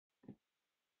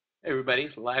Hey everybody,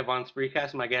 live on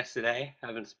Spreecast. My guest today,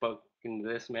 haven't spoken to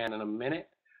this man in a minute,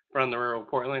 from the rural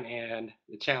Portland and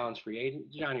the challenge free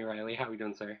agent, Johnny Reilly. How are we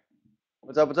doing, sir?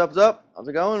 What's up? What's up? What's up? How's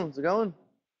it going? What's it going?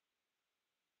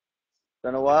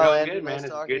 Been a We're while, doing Andrew. good, Nice man.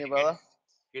 It's talking to good, you, brother.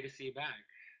 good to see you back.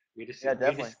 Yeah,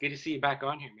 definitely. Good to see you back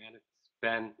on here, man. It's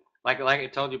been like I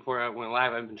told you before I went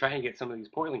live. I've been trying to get some of these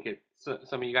Portland kids, some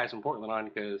of you guys from Portland on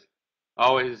because I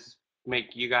always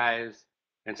make you guys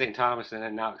and St. Thomas and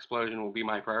then now Explosion will be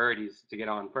my priorities to get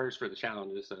on first for the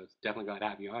challenges. So it's definitely glad to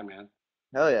have you on, man.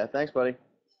 Hell yeah. Thanks, buddy.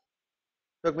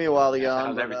 Took me a while to get Yeah. So on,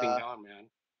 how's but everything going, man?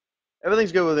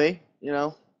 everything's good with me.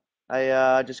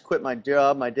 I just quit my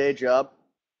job, my day job,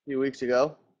 a few weeks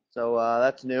ago, so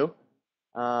that's new.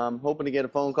 Hoping to get a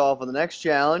phone call for the next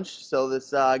challenge, so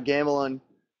this gamble on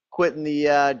quitting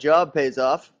the job pays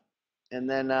off. And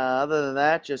then other than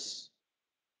that, just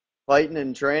fighting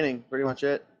and training, pretty much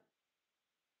it.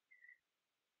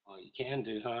 All you can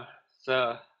do, huh?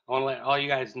 So I want to let all you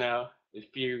guys know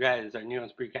if you guys are new on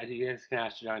Spreecast, you guys can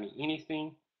ask Johnny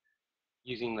anything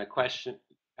using the question,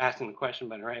 asking the question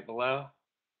button right below.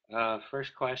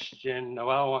 First question,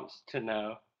 Noel wants to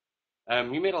know.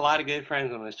 You made a lot of good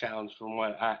friends on this challenge from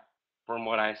what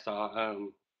I saw.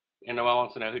 And Noel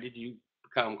wants to know who did you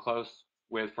become close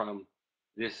with from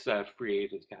this free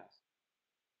agents cast?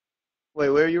 Wait,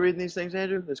 where are you reading these things,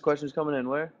 Andrew? This question's coming in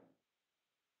where?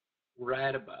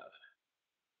 Right above,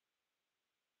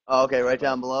 Oh, okay, right above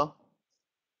down me. below.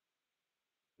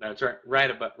 No, it's right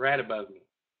above me.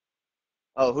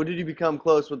 Oh, who did you become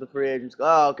close with the free agents?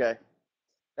 Oh, okay.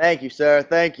 Thank you, sir.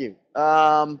 Thank you.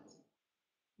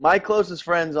 My closest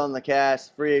friends on the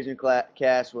cast, free agent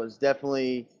cast, was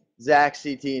definitely Zach,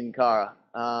 CT, and Kara.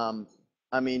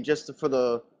 I mean, just for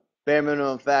the bare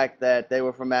minimum fact that they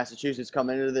were from Massachusetts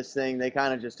coming into this thing, they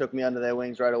kind of just took me under their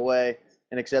wings right away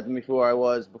and accepted me for who I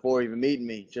was before even meeting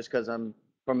me, just because I'm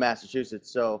from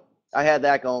Massachusetts. So I had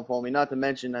that going for me. Not to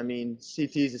mention, I mean,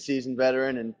 CT's a seasoned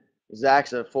veteran and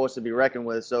Zach's a force to be reckoned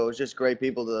with. So it was just great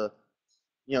people to,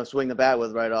 swing the bat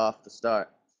with right off the start.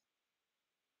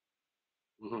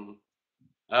 Hmm.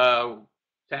 Uh,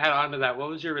 to add on to that, what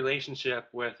was your relationship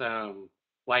with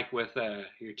like with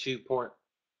your two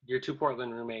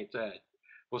Portland roommates?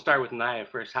 We'll start with Naya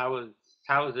first. How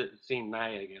was it seeing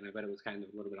Naya again? I bet it was kind of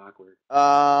a little bit awkward.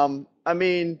 I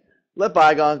mean, let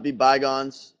bygones be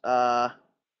bygones. I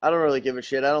don't really give a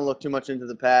shit. I don't look too much into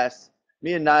the past.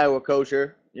 Me and Nia were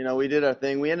kosher. We did our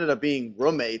thing. We ended up being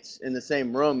roommates in the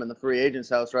same room in the free agent's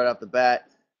house right off the bat,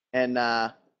 and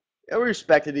yeah, we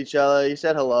respected each other. He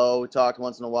said hello. We talked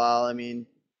once in a while. I mean,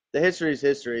 the history is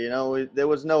history. There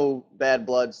was no bad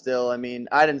blood still. I mean,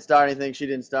 I didn't start anything. She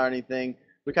didn't start anything.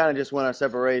 We kind of just went our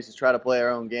separate ways to try to play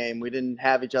our own game. We didn't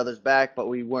have each other's back, but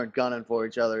we weren't gunning for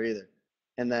each other either.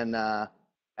 And then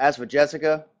as for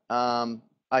Jessica,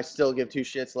 I still give two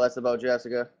shits less about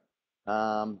Jessica.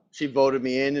 She voted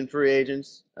me in free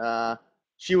agents.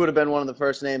 She would have been one of the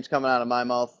first names coming out of my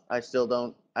mouth. I still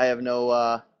don't. I have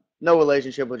no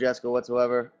relationship with Jessica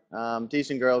whatsoever.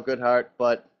 Decent girl, good heart,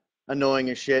 but annoying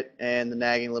as shit, and the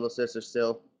nagging little sister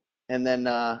still. And then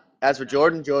as for Yeah.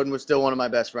 Jordan, Jordan was still one of my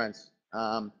best friends.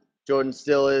 Jordan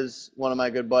still is one of my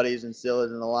good buddies and still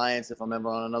is an alliance. If I'm ever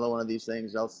on another one of these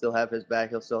things, I'll still have his back.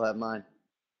 He'll still have mine.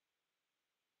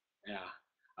 Yeah.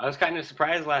 I was kind of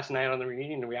surprised last night on the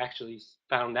reunion. We actually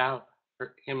found out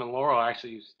him and Laurel are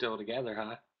actually still together,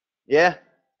 huh? Yeah,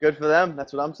 good for them.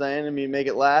 That's what I'm saying. I mean, make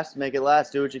it last, make it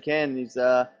last. Do what you can. These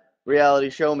reality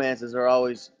showmances are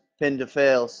always pinned to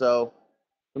fail. So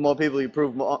the more people you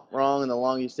prove wrong and the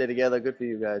longer you stay together, good for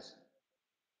you guys.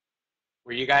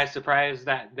 Were you guys surprised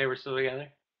that they were still together?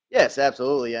 Yes,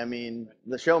 absolutely. I mean,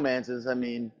 the showmances, I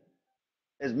mean,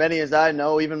 as many as I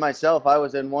know, even myself, I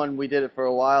was in one. We did it for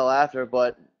a while after,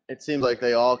 but it seems like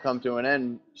they all come to an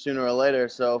end sooner or later.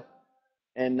 So,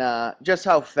 and just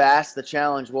how fast the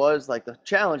challenge was, like the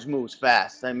challenge moves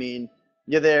fast. I mean,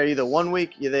 you're there either 1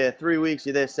 week, you're there 3 weeks,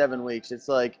 you're there 7 weeks. It's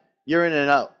like you're in and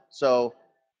out. So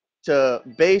to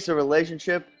base a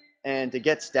relationship and to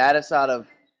get status out of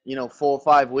 4 or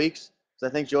 5 weeks,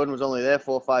 because I think Jordan was only there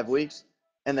 4 or 5 weeks,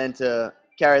 and then to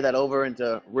carry that over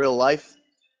into real life,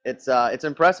 it's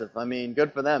impressive. I mean,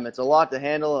 good for them. It's a lot to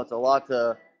handle. It's a lot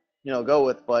to go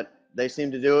with, but they seem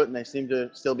to do it, and they seem to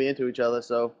still be into each other.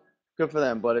 So good for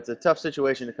them. But it's a tough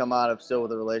situation to come out of still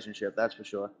with a relationship. That's for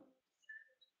sure.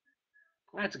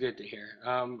 That's good to hear.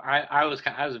 I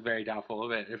was very doubtful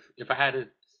of it. If I had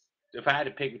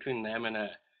to pick between them and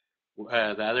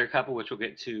the other couple, which we'll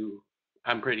get to,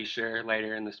 I'm pretty sure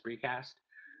later in the Spreecast,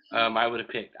 I would have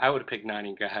picked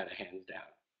Nani Gahada hands down.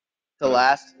 To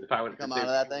last, If I would to have come out of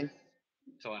considered that thing.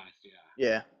 to last, yeah,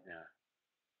 Yeah. yeah.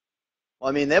 Well,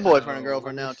 I mean, they're boyfriend and So let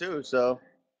girlfriend me. now too, so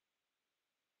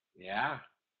Yeah.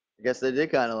 I guess they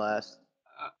did kind of last.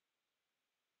 Uh,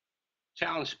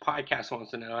 Challenge Podcast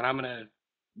wants to know, and I'm gonna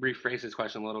rephrase this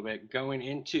question a little bit. Going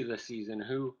into the season,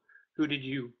 who did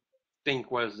you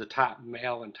think was the top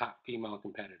male and top female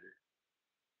competitor?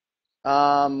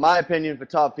 My opinion for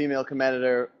top female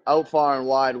competitor, out far and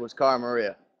wide, was Cara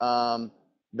Maria.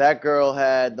 That girl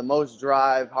had the most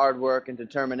drive, hard work, and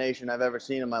determination I've ever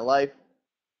seen in my life.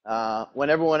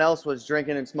 When everyone else was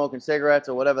drinking and smoking cigarettes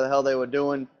or whatever the hell they were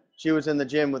doing, she was in the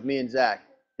gym with me and Zach,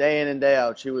 day in and day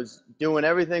out. She was doing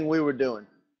everything we were doing.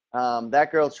 That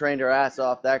girl trained her ass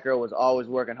off. That girl was always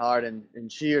working hard,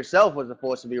 and she herself was a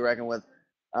force to be reckoned with.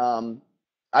 Um,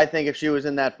 I think if she was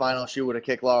in that final, she would have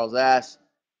kicked Laurel's ass,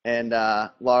 and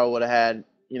Laurel would have had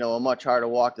a much harder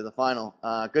walk to the final.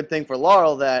 Good thing for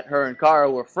Laurel that her and Cara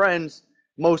were friends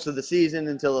most of the season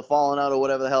until the falling out or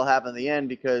whatever the hell happened in the end,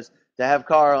 because to have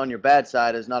Cara on your bad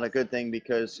side is not a good thing,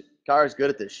 because Cara's good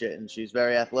at this shit and she's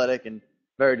very athletic and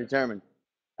very determined.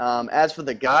 As for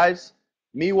the guys,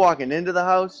 me walking into the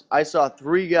house, I saw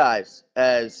three guys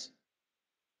as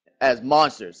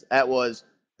monsters. That was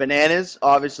Bananas,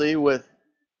 obviously, with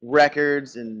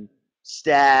records and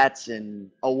stats and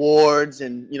awards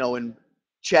and, in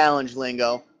challenge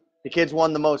lingo. The kid's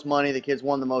won the most money. The kid's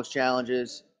won the most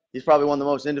challenges. He's probably won the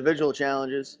most individual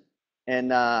challenges.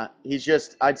 And he's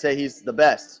just, I'd say he's the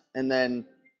best. And then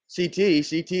CT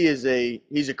he's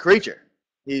a creature.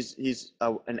 He's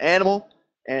an animal,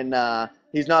 and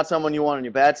he's not someone you want on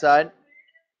your bad side.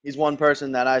 He's one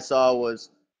person that I saw was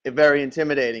very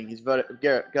intimidating. He's got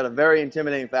a very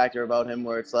intimidating factor about him,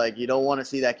 where it's like you don't want to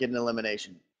see that kid in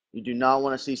elimination. You do not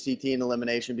want to see CT in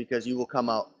elimination, because you won't come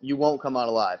out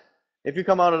alive. If you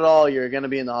come out at all, you're going to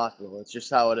be in the hospital. It's just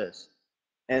how it is.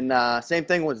 And same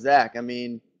thing with Zach. I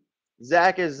mean,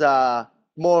 Zach is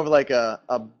more of like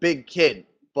a big kid,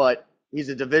 but he's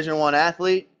a Division I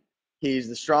athlete. He's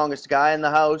the strongest guy in the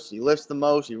house. He lifts the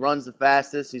most. He runs the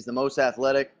fastest. He's the most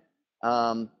athletic.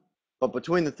 Um, but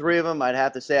between the three of them, I'd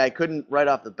have to say I couldn't right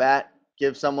off the bat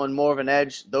give someone more of an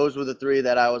edge. Those were the three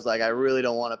that I was like, I really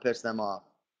don't want to piss them off.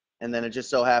 And then it just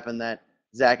so happened that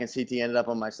Zach and CT ended up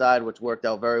on my side, which worked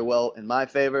out very well in my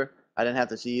favor. I didn't have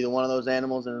to see either one of those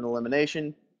animals in an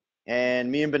elimination.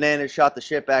 And me and Bananas shot the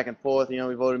shit back and forth. We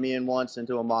voted me in once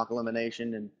into a mock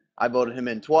elimination, and I voted him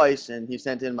in twice, and he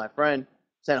sent home my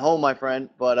friend.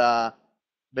 But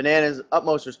Bananas,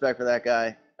 utmost respect for that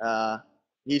guy.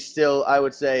 He's still, I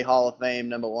would say, Hall of Fame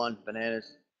 #1,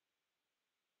 Bananas.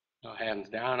 Oh, hands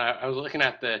down. I was looking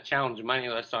at the challenge money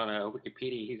list on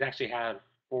Wikipedia. He's actually had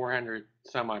 400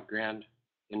 some odd grand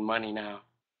in money now.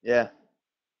 Yeah,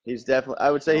 he's definitely,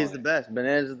 I would say he's So, the best.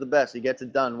 Bananas is the best. He gets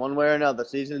it done one way or another.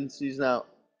 Season in, season out,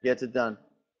 gets it done.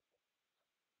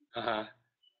 uh-huh.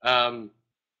 Um,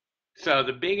 so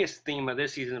the biggest theme of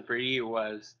this season for you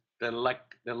was the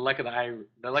luck of the Irish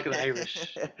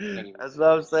winning. That's what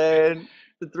I'm saying.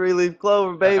 The three-leaf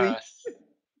clover, baby. Uh-huh.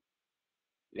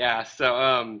 Yeah.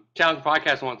 So, challenge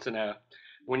podcast wants to know,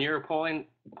 when you were pulling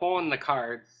the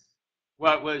cards,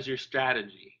 what was your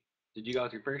strategy? Did you go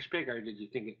with your first pick, or did you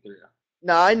think it through?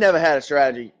 No, I never had a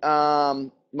strategy.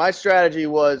 My strategy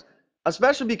was,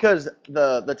 especially because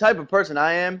the type of person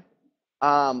I am,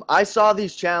 I saw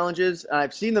these challenges and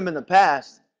I've seen them in the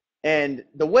past, and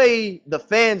the way the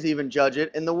fans even judge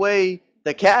it and the way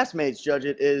the castmates judge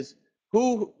it is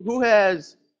who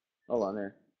has, hold on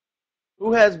there,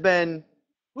 who has been,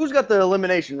 who's got the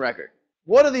elimination record?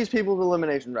 What are these people's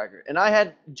elimination record? And I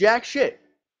had jack shit.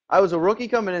 I was a rookie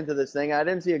coming into this thing. I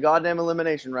didn't see a goddamn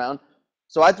elimination round.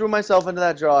 So I threw myself into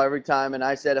that draw every time, and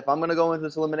I said, if I'm going to go into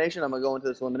this elimination, I'm going to go into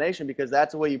this elimination, because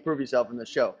that's the way you prove yourself in this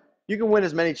show. You can win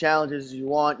as many challenges as you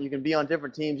want. You can be on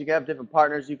different teams. You can have different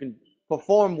partners. You can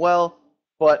perform well.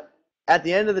 But at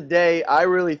the end of the day, I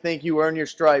really think you earn your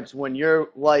stripes when your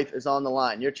life is on the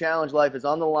line. Your challenge life is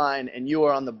on the line, and you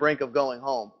are on the brink of going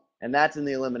home. And that's in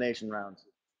the elimination rounds.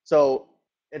 So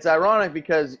it's ironic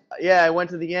because, yeah, I went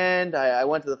to the end. I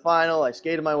went to the final. I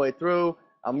skated my way through.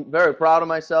 I'm very proud of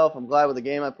myself. I'm glad with the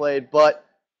game I played. But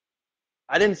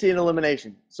I didn't see an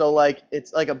elimination. So, like,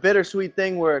 it's like a bittersweet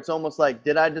thing where it's almost like,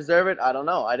 did I deserve it? I don't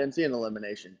know. I didn't see an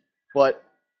elimination. But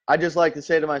I just like to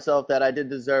say to myself that I did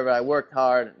deserve it. I worked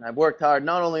hard, and I've worked hard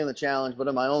not only in the challenge, but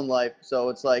in my own life. So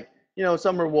it's like,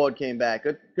 some reward came back.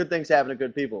 Good things happen to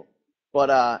good people. But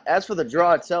as for the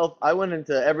draw itself, I went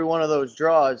into every one of those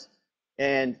draws,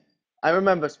 and I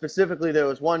remember specifically there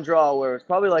was one draw where it was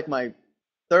probably like my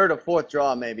third or fourth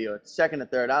draw, maybe, or second or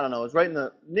third. I don't know. It was right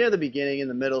near the beginning, in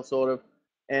the middle, sort of.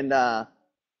 And the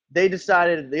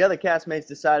other castmates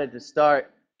decided to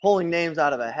start pulling names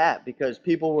out of a hat because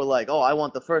people were like, "Oh, I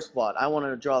want the first spot. I want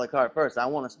to draw the card first. I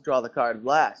want to draw the card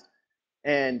last."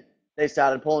 And they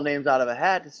started pulling names out of a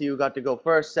hat to see who got to go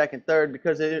first, second, third,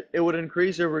 because it would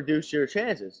increase or reduce your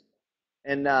chances.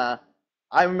 And I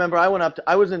remember I went up to,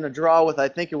 I was in a draw with, I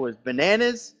think it was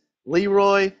Bananas,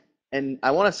 Leroy, and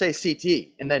I want to say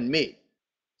CT, and then me.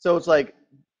 So it's like,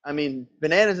 I mean,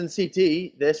 Bananas and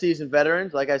CT, they're seasoned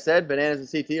veterans. Like I said, Bananas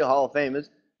and CT are Hall of Famers.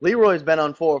 Leroy's been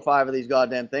on 4 or 5 of these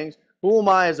goddamn things. Who am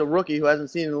I as a rookie who hasn't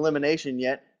seen an elimination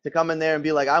yet to come in there and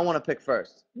be like, I want to pick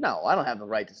first? No, I don't have the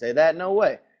right to say that. No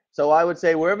way. So I would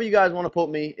say wherever you guys want to put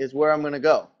me is where I'm going to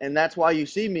go. And that's why you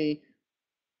see me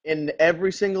in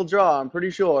every single draw. I'm pretty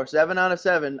sure 7 out of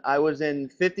 7, I was in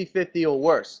 50-50 or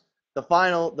worse. The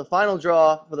final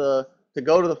draw for the to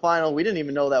go to the final, we didn't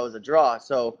even know that was a draw.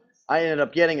 So I ended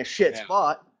up getting a shit Yeah.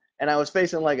 spot, and I was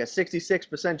facing like a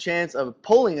 66% chance of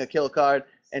pulling a kill card,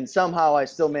 and somehow I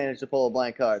still managed to pull a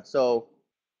blank card. So,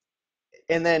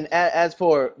 and then as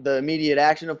for the immediate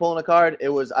action of pulling a card, it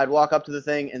was I'd walk up to the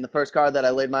thing, and the first card that I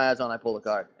laid my eyes on, I pulled a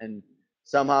card, and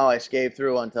somehow I scaped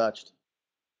through untouched.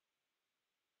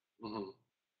 Hmm.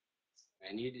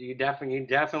 And you definitely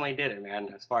did it, man.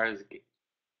 As far as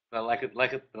the luck of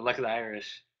the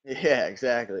Irish, Yeah,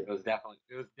 exactly. it was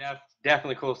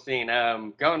definitely cool seeing.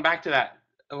 Going back to that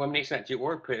elimination that you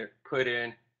were put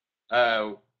in,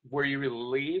 uh, were you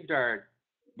relieved or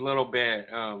a little bit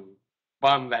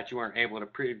bummed that you weren't able to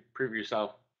prove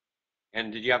yourself?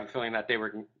 And did you have a feeling that they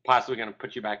were possibly going to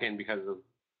put you back in because of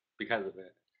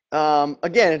it?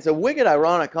 Again, it's a wicked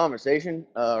ironic conversation,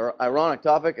 ironic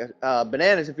topic.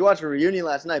 Bananas, if you watched the reunion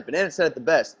last night, Bananas said it the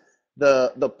best.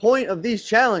 The point of these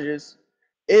challenges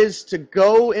is to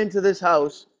go into this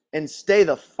house and stay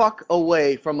the fuck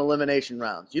away from elimination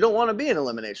rounds. You don't want to be in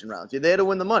elimination rounds. You're there to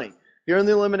win the money. If you're in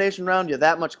the elimination round, you're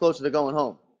that much closer to going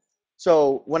home.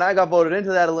 So when I got voted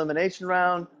into that elimination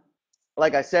round,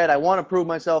 like I said, I want to prove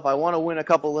myself. I want to win a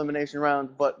couple elimination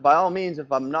rounds. But by all means,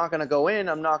 if I'm not going to go in,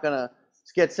 I'm not going to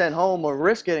get sent home or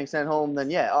risk getting sent home, then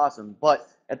yeah, awesome. But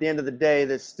at the end of the day,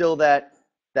 there's still that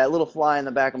little fly in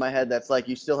the back of my head that's like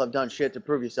you still have done shit to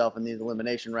prove yourself in these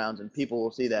elimination rounds, and people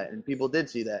will see that, and people did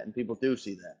see that, and people do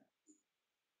see that.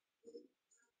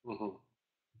 Hmm.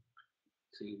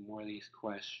 See more of these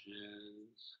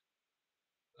questions.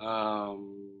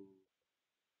 Um,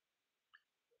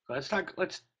 let's talk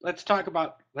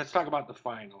about the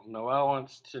final. Noel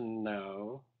wants to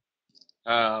know.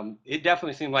 It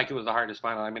definitely seemed like it was the hardest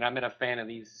final. I mean, I've been a fan of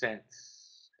these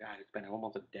since God, it's been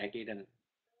almost a decade and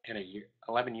a year,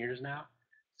 11 years now.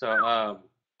 So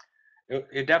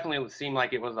it definitely seemed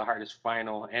like it was the hardest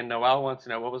final. And Noel wants to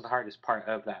know what was the hardest part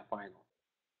of that final.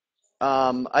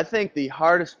 I think the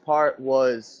hardest part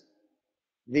was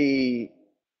the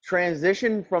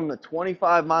transition from the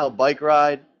 25-mile bike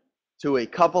ride to a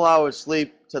couple hours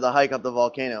sleep to the hike up the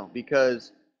volcano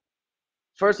because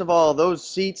first of all, those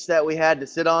seats that we had to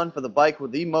sit on for the bike were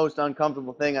the most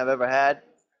uncomfortable thing I've ever had.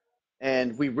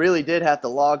 And we really did have to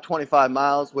log 25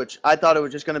 miles, which I thought it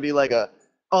was just going to be like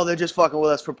oh, they're just fucking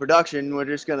with us for production. They're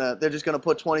just gonna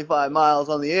put 25 miles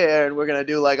on the air and we're going to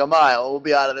do like a mile. We'll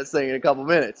be out of this thing in a couple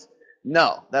minutes.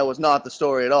 No, that was not the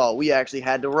story at all. We actually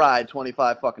had to ride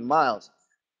 25 fucking miles.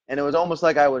 And it was almost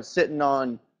like I was sitting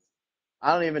on,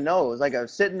 I don't even know. It was like I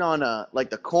was sitting on like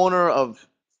the corner of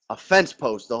a fence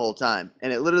post the whole time,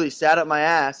 and it literally sat up my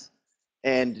ass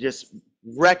and just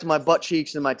wrecked my butt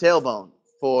cheeks and my tailbone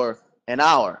for an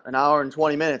hour and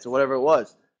 20 minutes or whatever it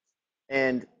was.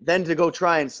 And then to go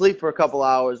try and sleep for a couple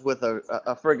hours with a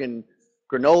friggin'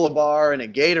 granola bar and a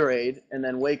Gatorade, and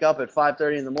then wake up at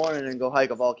 5:30 in the morning and go hike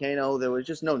a volcano. There was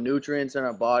just no nutrients in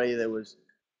our body. There was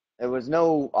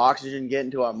no oxygen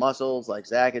getting to our muscles, like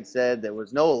Zach had said. There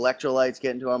was no electrolytes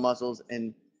getting to our muscles,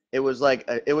 and it was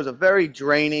a very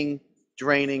draining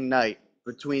night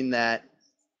between that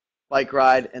bike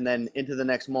ride and then into the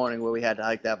next morning where we had to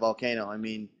hike that volcano. I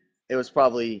mean, it was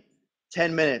probably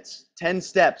 10 minutes, 10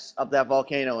 steps up that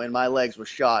volcano, and my legs were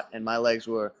shot, and my legs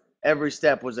were every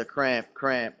step was a cramp,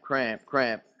 cramp, cramp,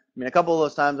 cramp. I mean, a couple of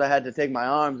those times I had to take my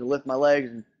arms and lift my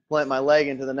legs and plant my leg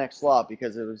into the next slot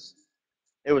because it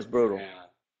was brutal. Yeah,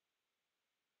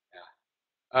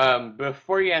 yeah.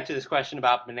 Before you answer this question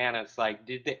about bananas, like,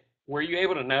 were you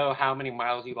able to know how many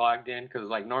miles you logged in? Because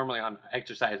like normally on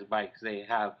exercise bikes, they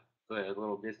have the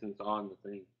little distance on the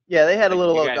thing. Yeah, they had a Like, did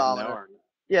little you guys know odometer. or no?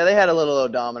 Yeah, they had a little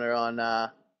odometer on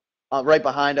right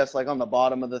behind us, like on the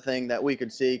bottom of the thing that we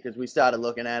could see because we started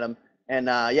looking at him. And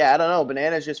yeah, I don't know.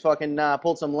 Bananas just fucking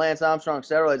pulled some Lance Armstrong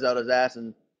steroids out his ass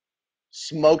and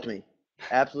smoked me.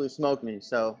 Absolutely smoked me.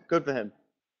 So good for him.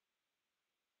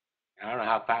 I don't know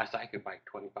how fast I could bike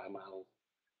 25 miles.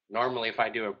 Normally, if I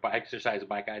do a exercise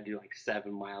bike, I do like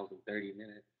 7 miles in 30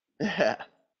 minutes Yeah.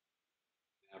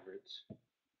 average.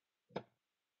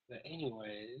 But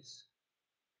anyways,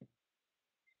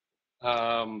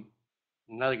 um,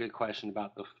 another good question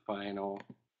about the final.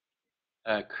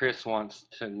 Chris wants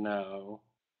to know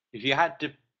if you had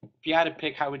to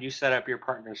pick, how would you set up your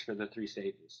partners for the 3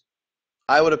 stages?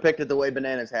 I would have picked it the way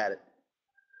Bananas had it.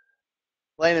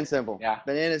 Plain and simple. Yeah,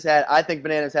 I think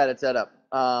Bananas had it set up.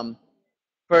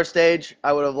 First stage,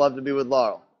 I would have loved to be with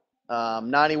Laurel.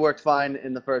 Nani worked fine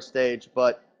in the first stage,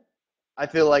 but I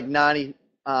feel like Nani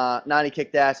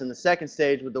kicked ass in the second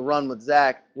stage with the run with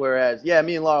Zach. Whereas, yeah,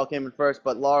 me and Laurel came in first,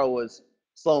 but Laurel was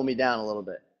slowing me down a little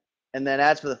bit. And then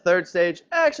as for the third stage,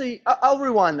 actually, I'll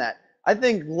rewind that. I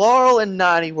think Laurel and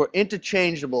Nani were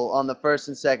interchangeable on the first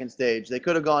and second stage. They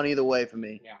could have gone either way for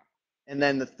me. yeah. And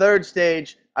then the third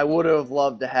stage, I would have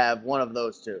loved to have one of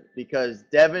those two because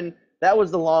Devin, that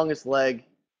was the longest leg,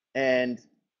 and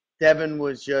Devin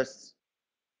was just,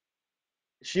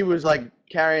 she was like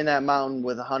carrying that mountain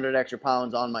with 100 extra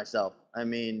pounds on myself. I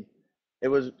mean, it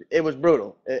was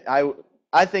brutal.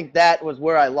 I think that was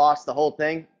where I lost the whole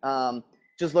thing.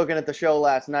 Just looking at the show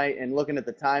last night and looking at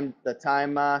the time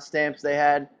stamps they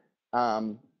had,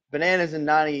 um, Bananas and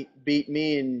Nani beat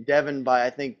me and Devin by I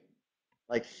think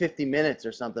like 50 minutes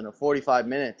or something, or 45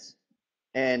 minutes.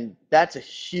 And that's a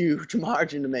huge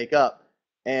margin to make up.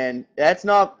 And that's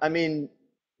not, I mean,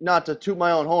 not to toot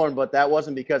my own horn, but that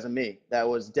wasn't because of me. That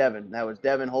was Devin. That was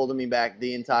Devin holding me back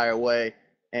the entire way.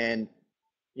 And,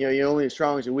 you're only as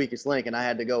strong as your weakest link. And I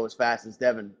had to go as fast as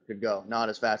Devin could go, not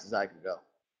as fast as I could go.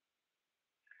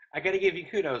 I got to give you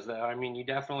kudos though. I mean, you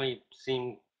definitely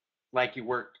seem like you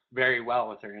worked very well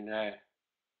with her. And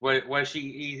was she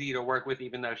easy to work with,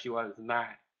 even though she was not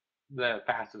the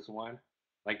fastest one?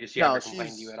 Like, did she No, ever complain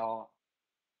to you she's at all?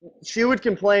 she would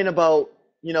complain about,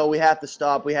 we have to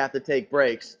stop, we have to take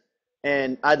breaks.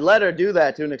 And I'd let her do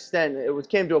that to an extent.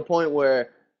 Came to a point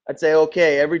where I'd say,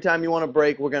 okay, every time you want to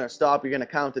break, we're going to stop. You're going to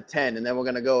count to 10, and then we're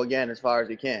going to go again as far as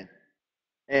you can.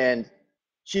 And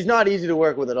she's not easy to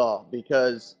work with at all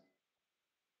because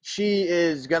she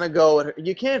is going to go.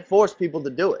 You can't force people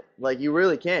to do it. Like, you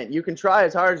really can't. You can try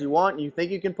as hard as you want, and you think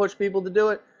you can push people to do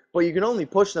it, but you can only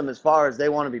push them as far as they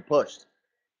want to be pushed.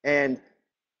 And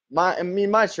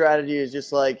my strategy is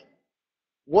just like,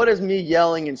 what is me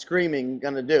yelling and screaming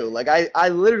gonna do? Like, I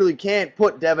literally can't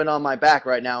put Devin on my back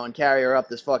right now and carry her up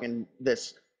this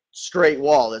straight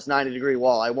wall, this 90-degree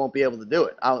wall. I won't be able to do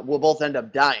it. We'll both end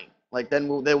up dying. Like, then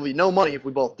there will be no money if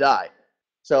we both die.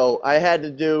 So I had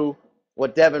to do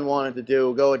what Devin wanted to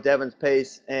do, go at Devin's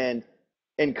pace and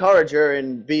encourage her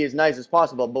and be as nice as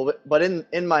possible. But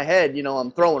in my head,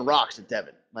 I'm throwing rocks at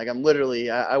Devin. Like, I'm literally,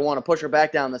 I want to push her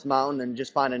back down this mountain and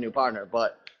just find a new partner.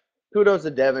 But kudos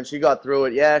to Devin. She got through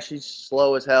it. Yeah, she's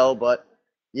slow as hell, but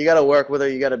you got to work with her.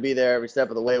 You got to be there every step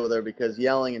of the way with her because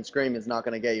yelling and screaming is not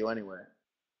going to get you anywhere.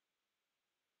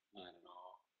 Not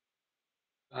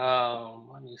at all.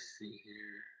 Let me see here.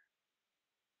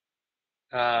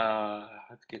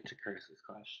 Let's get to Chris's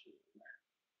question.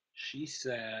 She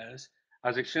says, I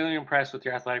was extremely impressed with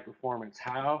your athletic performance.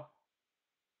 How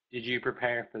did you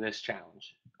prepare for this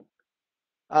challenge?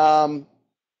 Um,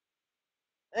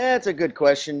 That's a good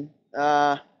question.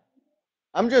 I'm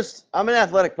an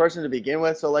athletic person to begin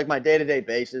with, so like my day-to-day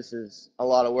basis is a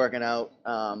lot of working out.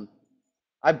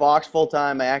 I box full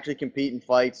time. I actually compete in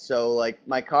fights, so like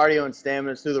my cardio and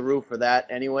stamina is through the roof for that,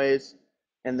 anyways.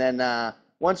 And then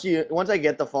once I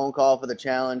get the phone call for the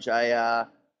challenge, I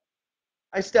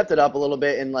stepped it up a little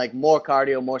bit in like more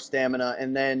cardio, more stamina,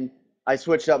 and then I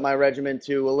switched up my regimen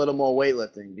to a little more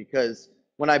weightlifting because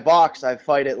when I box, I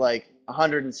fight at like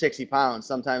 160 pounds.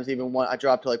 Sometimes even I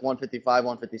drop to like 155,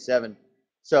 157.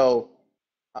 So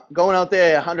going out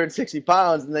there at 160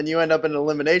 pounds and then you end up in an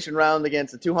elimination round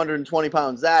against a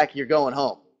 220-pound Zach, you're going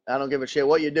home. I don't give a shit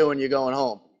what you're doing, you're going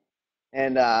home.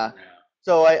 And Yeah.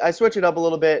 so I switch it up a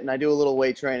little bit and I do a little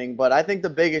weight training. But I think the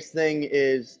biggest thing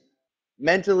is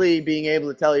mentally being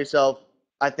able to tell yourself,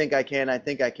 I think I can, I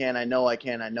think I can, I know I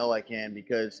can, I know I can,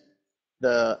 because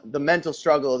the mental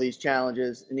struggle of these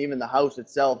challenges and even the house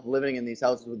itself, living in these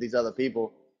houses with these other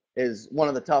people, is one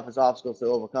of the toughest obstacles to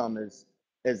overcome. Is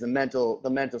the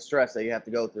mental stress that you have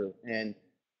to go through. And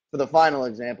for the final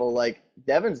example, like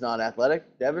Devin's not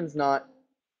athletic, Devin's not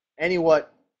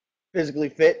what physically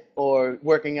fit or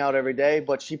working out every day,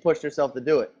 but she pushed herself to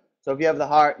do it. So if you have the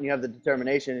heart and you have the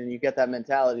determination and you get that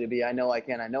mentality to be, I know I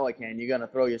can, you're going to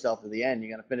throw yourself to the end.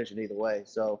 You're going to finish it either way.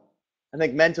 So I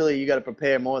think mentally you got to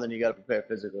prepare more than you got to prepare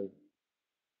physically.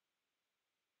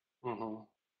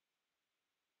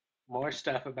 Mm-hmm. more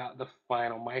stuff about the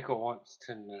final. Michael wants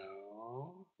to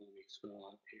know. Let me scroll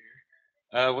up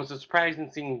here. Was it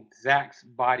surprising seeing Zach's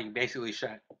body basically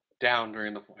shut down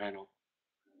during the final?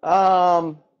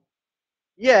 Um,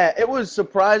 yeah, it was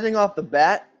surprising off the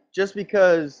bat, just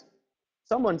because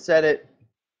someone said it.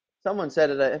 Someone said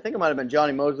it. I think it might have been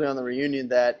Johnny Mosley on the reunion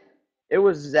that it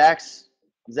was Zach's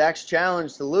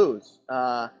challenge to lose.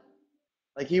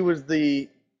 Like he was the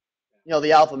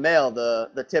alpha male,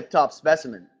 the tip top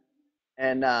specimen,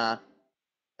 and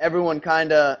everyone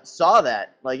kind of saw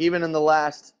that. Like even in the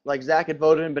last, like Zach had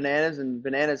voted in Bananas, and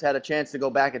Bananas had a chance to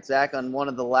go back at Zach on one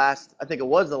of the last. I think it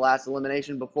was the last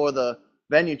elimination before the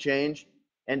venue change,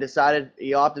 and decided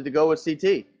he opted to go with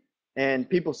CT. And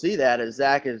people see that as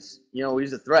Zach is,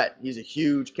 he's a threat. He's a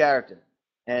huge character,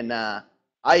 and I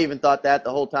even thought that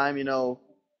the whole time.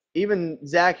 Even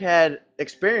Zach had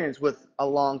experience with a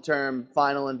long-term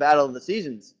final and battle of the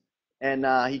seasons, and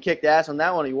he kicked ass on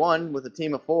that one. He won with a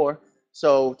team of four.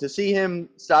 So to see him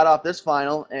start off this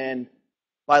final and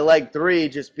by leg three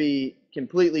just be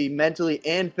completely mentally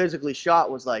and physically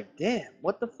shot was like, damn,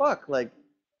 what the fuck? Like,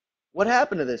 what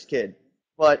happened to this kid?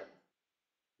 But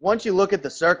once you look at the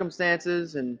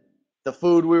circumstances and the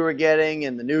food we were getting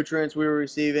and the nutrients we were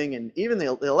receiving, and even the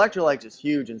electrolytes is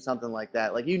huge in something like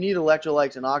that. Like, you need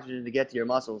electrolytes and oxygen to get to your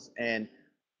muscles, and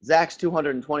Zach's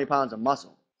 220 pounds of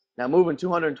muscle. Now, moving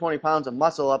 220 pounds of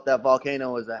muscle up that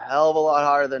volcano is a hell of a lot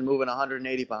harder than moving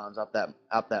 180 pounds up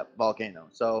that volcano.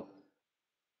 So,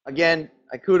 again,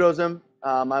 I kudos him.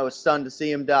 I was stunned to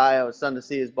see him die. I was stunned to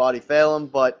see his body fail him,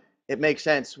 but it makes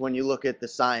sense when you look at the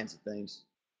science of things.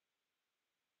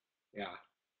 Yeah,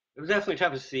 it was definitely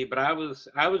tough to see, but I was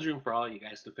rooting for all you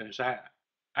guys to finish.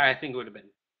 I think it would have been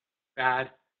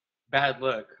bad bad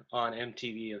look on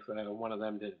MTV if one of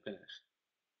them didn't finish.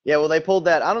 Yeah, well, they pulled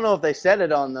that. I don't know if they said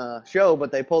it on the show,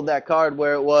 but they pulled that card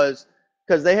where it was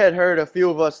because they had heard a few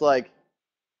of us like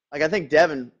I think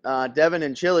Devin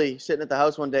and Chili sitting at the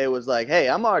house one day was like, "Hey,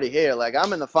 I'm already here. Like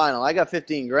I'm in the final. I got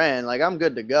 15 grand. Like I'm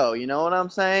good to go. You know what I'm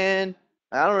saying?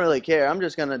 I don't really care. I'm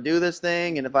just gonna do this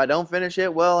thing, and if I don't finish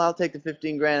it, well, I'll take the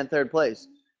 15 grand in third place."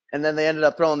 And then they ended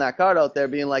up throwing that card out there,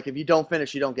 being like, "If you don't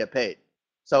finish, you don't get paid."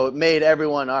 So it made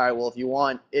everyone all right. Well, if you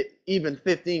want it, even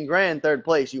 15 grand third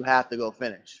place, you have to go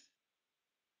finish.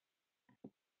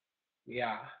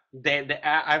 Yeah,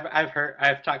 I've heard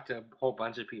I've talked to a whole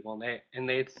bunch of people and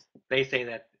they say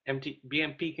that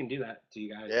BMP can do that to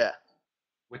you guys Yeah.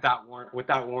 without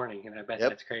warning, and I bet Yep.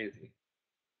 that's crazy.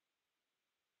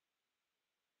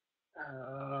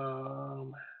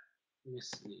 Um, Let me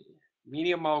see.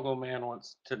 Media Mogul Man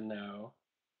wants to know,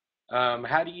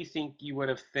 how do you think you would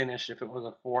have finished if it was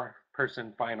a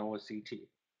four-person final with CT?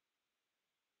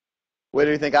 Where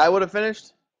do you think I would have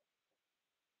finished?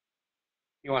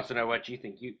 He wants to know what you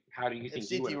think. How do you If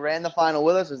think you would CT have ran the finished? final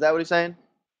with us, is that what he's saying?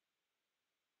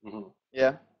 Hmm.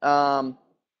 Yeah.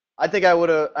 I think I would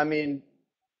have. I mean,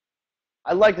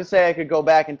 I'd like to say I could go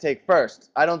back and take first.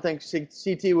 I don't think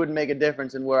CT would make a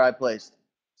difference in where I placed.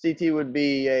 CT would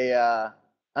be a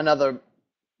another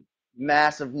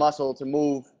massive muscle to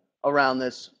move around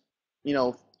this,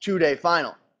 2-day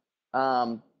final.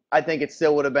 Um, I think it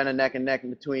still would have been a neck and neck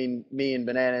between me and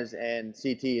Bananas, and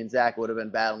CT and Zach would have been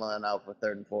battling it out for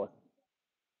third and fourth.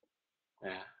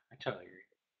 Yeah, I totally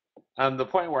agree. The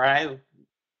point where I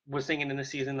was thinking in the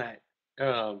season that,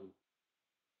 um,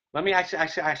 let me actually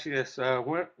ask you this: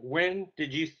 when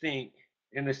did you think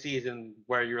in the season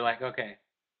where you were like, okay,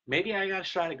 maybe I got a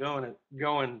shot at going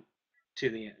to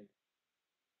the end?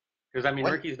 Because I mean,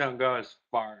 When rookies don't go as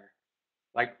far.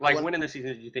 Like when when in the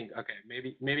season did you think, okay,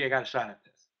 maybe I got a shot at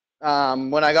this?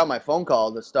 when I got my phone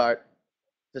call to start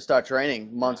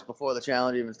training months Yeah. before the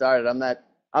challenge even started.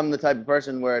 I'm the type of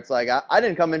person where it's like I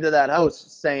didn't come into that house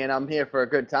saying I'm here for a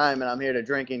good time and I'm here to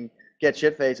drink and get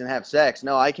shit faced and have sex.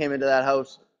 No, I came into that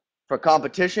house for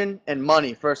competition and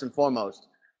money first and foremost.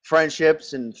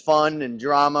 Friendships and fun and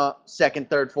drama second,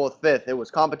 third, fourth, fifth. It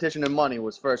was competition and money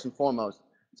was first and foremost.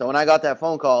 So when I got that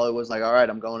phone call, it was like, all right,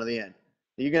 I'm going to the end.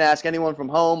 You can ask anyone from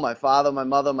home, my father, my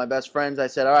mother, my best friends. I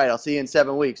said, all right, I'll see you in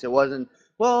 7 weeks. It wasn't,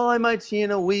 well, I might see you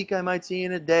in a week, I might see you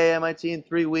in a day, I might see you in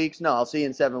 3 weeks. No, I'll see you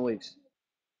in 7 weeks.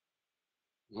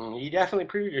 You definitely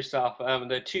proved yourself.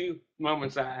 The two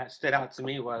moments that stood out to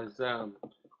me was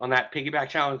on that piggyback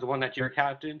challenge, the one that you were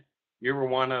captain. You were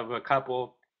one of a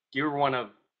couple. You were one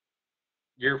of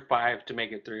your five to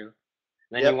make it through.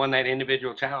 Then you Yep. won that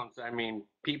individual challenge. I mean,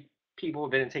 people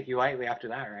didn't take you lightly after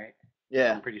that, right?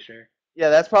 Yeah. I'm pretty sure. Yeah,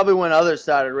 that's probably when others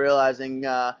started realizing.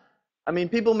 I mean,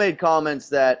 people made comments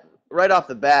that right off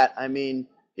the bat. I mean,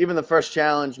 even the first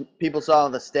challenge, people saw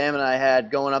the stamina I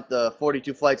had going up the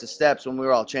 42 flights of steps when we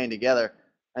were all chained together.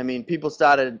 I mean, people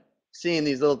started. seeing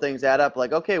these little things add up.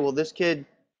 Like, okay, well, this kid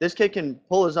can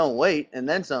pull his own weight and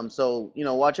then some. So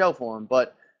watch out for him.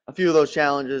 But a few of those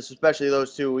challenges, especially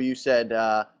those two where you said,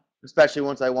 especially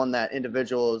once I won that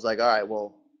individual, it was like, all right,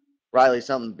 well, Riley's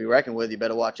something to be reckoned with. You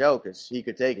better watch out because he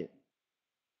could take it.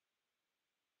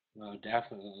 No,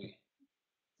 definitely.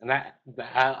 And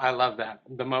I love that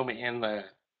the moment in the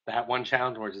that one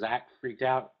challenge where Zach freaked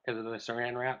out because of the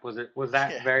Saran wrap. Was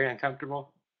that Yeah. very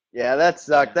uncomfortable? Yeah, that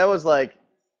sucked. Yeah. That was like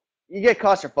you get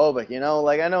claustrophobic.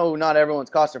 Like I know not everyone's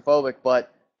claustrophobic,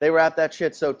 but they wrap that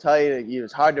shit so tight it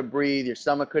was hard to breathe. Your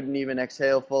stomach couldn't even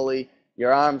exhale fully.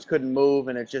 Your arms couldn't move,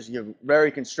 and it's just you're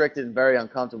very constricted and very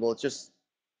uncomfortable. It's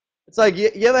like you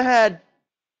ever had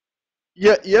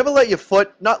you ever let your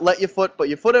foot not let your foot, but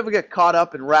your foot ever get caught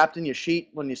up and wrapped in your sheet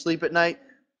when you sleep at night,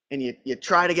 and you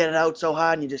try to get it out so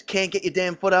hard and you just can't get your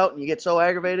damn foot out, and you get so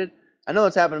aggravated. I know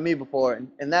it's happened to me before,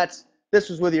 and this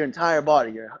was with your entire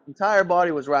body. Your entire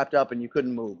body was wrapped up and you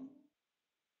couldn't move.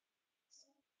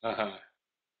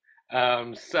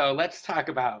 Uh-huh. So let's talk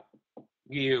about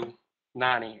you,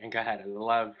 Nani, and Kaheta, the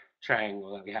love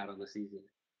triangle that we had on the season.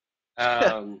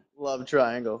 Um, Love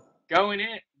triangle. going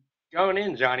in, going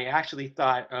in, Johnny. I actually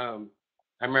thought. I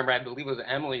remember. I believe it was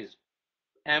Emily's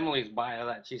bio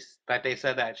that that they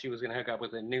said that she was gonna hook up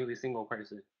with a newly single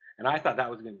person, and I thought that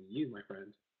was gonna be you, my friend.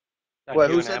 I thought Wait,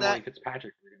 you who and said Emily that?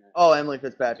 Fitzpatrick were gonna. Oh, Emily It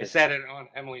Fitzpatrick. said it on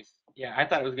Emily's. Yeah, I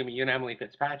thought it was gonna be you and Emily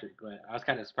Fitzpatrick, but I was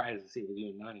kind of surprised to see it was you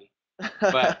and Nani.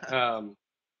 But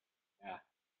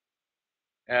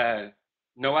yeah.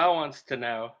 Noelle wants to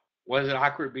know: was it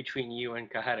awkward between you and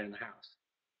Kaheta in the house?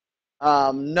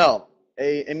 No.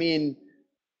 I mean,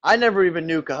 I never even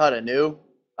knew Kahutta knew.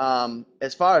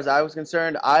 As far as I was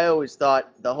concerned, I always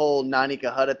thought the whole Nani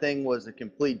Kahutta thing was a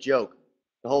complete joke.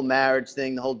 The whole marriage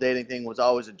thing, the whole dating thing was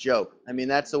always a joke. I mean,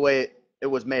 that's the way it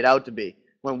was made out to be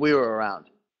when we were around.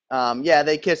 Yeah,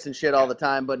 they kissed and shit all Yeah. the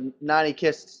time, but Nani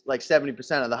kissed like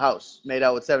 70% of the house, made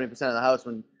out with 70% of the house,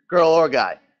 when girl or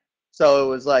guy. So it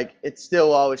was like, it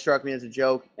still always struck me as a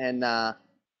joke. And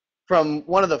from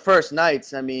one of the first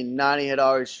nights, I mean, Nani had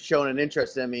always shown an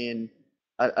interest in me and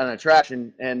an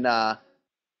attraction, and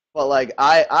but like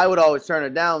I would always turn her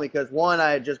down because one,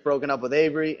 I had just broken up with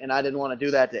Avery, and I didn't want to do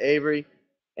that to Avery,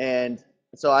 and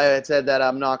so I had said that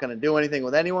I'm not going to do anything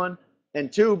with anyone,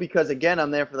 and two, because again,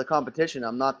 I'm there for the competition.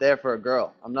 I'm not there for a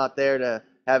girl. I'm not there to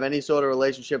have any sort of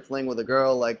relationship fling with a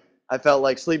girl. Like I felt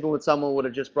like sleeping with someone would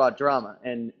have just brought drama,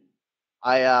 and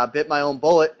I bit my own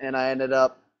bullet, and I ended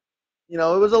up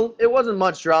it wasn't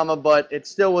much drama, but it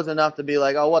still was enough to be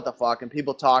like, oh, what the fuck? And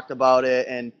people talked about it,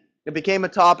 and it became a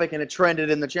topic, and it trended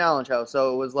in the challenge house.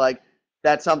 So it was like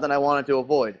that's something I wanted to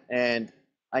avoid, and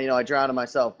I drowned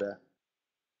myself there.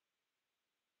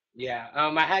 Yeah,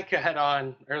 I had Cahet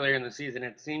on earlier in the season.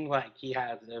 It seemed like he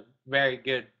has a very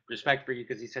good respect for you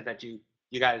because he said that you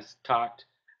guys talked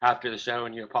after the show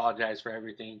and you apologized for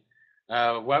everything.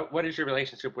 What is your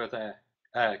relationship with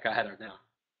Cahet now?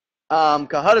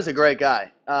 Kahuta's a great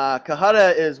guy.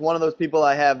 Kahuta is one of those people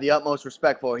I have the utmost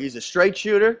respect for. He's a straight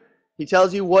shooter. He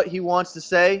tells you what he wants to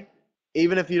say,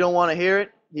 even if you don't want to hear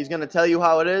it. He's going to tell you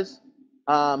how it is.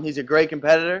 He's a great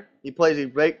competitor. He plays a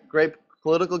great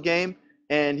political game,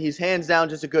 and he's hands down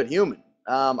just a good human.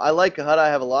 I like Kahuta. I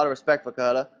have a lot of respect for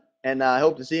Kahuta, and I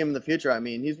hope to see him in the future. I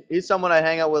mean, he's someone I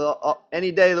hang out with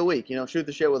any day of the week. Shoot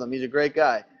the shit with him. He's a great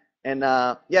guy. And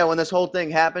yeah, when this whole thing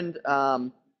happened,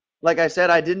 like I said,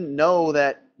 I didn't know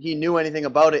that he knew anything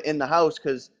about it in the house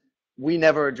because we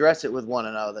never addressed it with one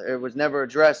another. It was never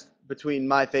addressed between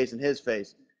my face and his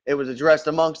face. It was addressed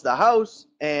amongst the house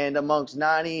and amongst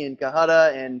Nani and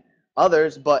Kahuta and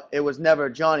others, but it was never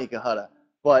Johnny Kahuta.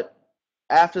 But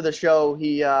after the show,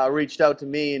 he reached out to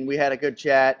me and we had a good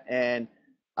chat. And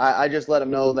I just let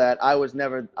him know that I was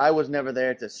never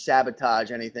there to sabotage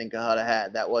anything Kahuta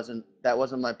had. That wasn't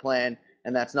my plan,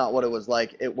 and that's not what it was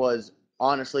like. It was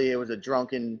honestly, it was a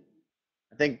drunken.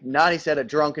 I think Nani said a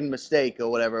drunken mistake or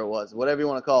whatever it was, whatever you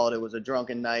want to call it. It was a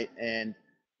drunken night, and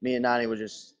me and Nani were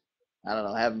just, I don't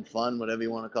know, having fun, whatever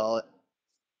you want to call it.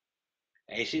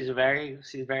 Hey, she's very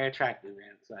attractive,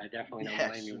 man. So I definitely don't Yeah,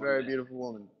 blame she's you a one very bit. beautiful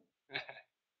woman.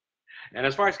 And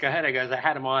as far as Cahet goes, I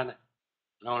had him on.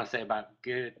 I want to say about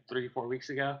good 3 4 weeks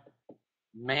ago.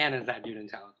 Man, is that dude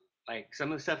intelligent? Like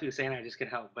some of the stuff he was saying, I just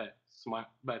couldn't help but smile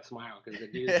because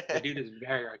the dude is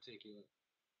very articulate.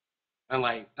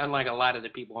 Unlike a lot of the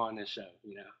people on this show,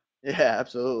 Yeah,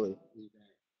 absolutely. he's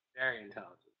very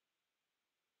intelligent.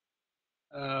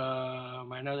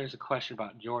 I know there's a question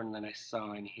about Jordan that I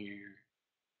saw in here.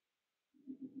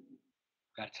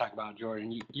 Got to talk about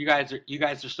Jordan. You guys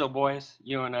are still boys.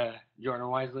 You and Jordan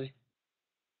Wisely.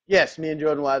 Yes, me and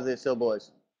Jordan Wisely are still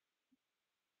boys.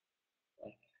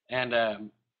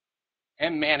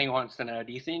 And Manny wants to know: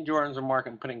 do you think Jordan's remark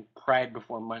on putting pride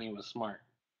before money was smart?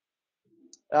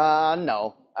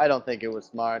 No, I don't think it was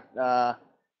smart.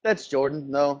 That's Jordan.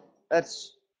 No,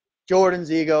 that's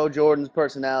Jordan's ego, Jordan's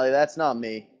personality. That's not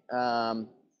me.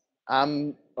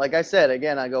 I'm like I said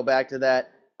again. I go back to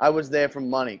that. I was there for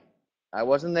money. I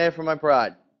wasn't there for my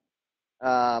pride.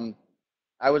 Um,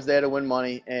 I was there to win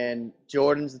money, and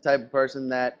Jordan's the type of person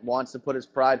that wants to put his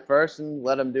pride first and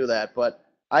let him do that. But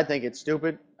I think it's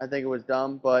stupid. I think it was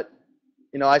dumb. But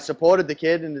I supported the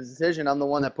kid in his decision. I'm the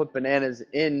one that put Bananas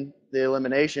in the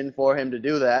elimination for him to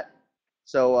do that.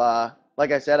 So,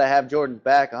 like I said, I have Jordan's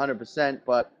back 100%,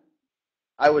 but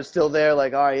I was still there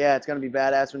like, all right, yeah, it's going to be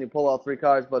badass when you pull all three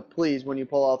cards, but please, when you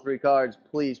pull all three cards,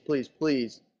 please, please,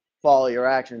 please follow your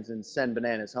actions and send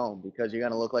Bananas home because you're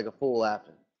going to look like a fool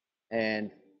after. And,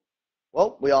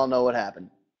 well, we all know what happened.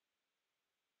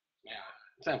 Yeah,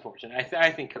 it's unfortunate.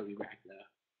 I think he'll be back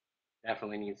though.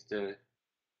 Definitely needs to.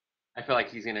 I feel like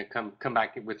he's gonna come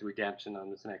back with redemption on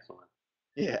this next one.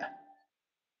 Yeah.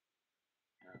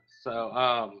 So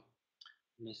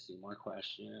let me see more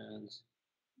questions.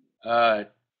 Uh,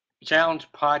 Challenge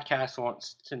Podcast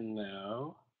wants to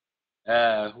know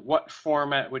what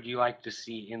format would you like to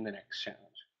see in the next challenge?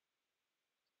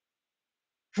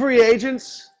 Free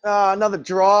agents, another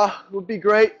draw would be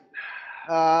great.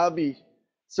 It'd be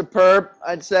superb,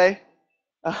 I'd say.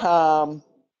 Um,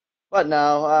 but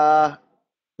no,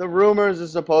 the rumors are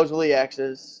supposedly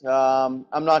exes. I'm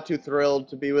not too thrilled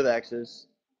to be with exes.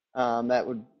 That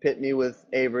would pit me with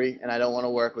Avery, and I don't want to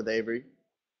work with Avery.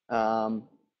 Um,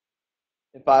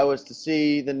 if I was to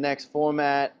see the next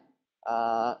format,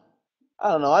 uh,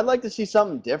 I don't know. I'd like to see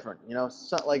something different.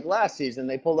 Like last season,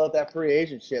 they pulled out that free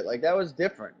agent shit. Like that was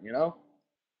different.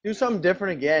 Do something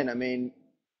different again. I mean,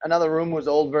 another room was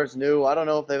old versus new. I don't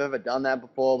know if they've ever done that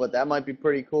before, but that might be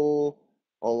pretty cool.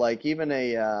 Or like even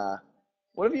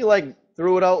what if you like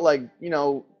threw it out like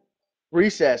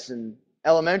recess in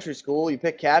elementary school? You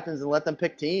pick captains and let them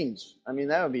pick teams. I mean,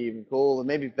 that would be even cool.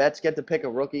 Maybe vets get to pick a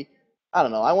rookie. I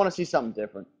don't know. I want to see something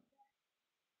different.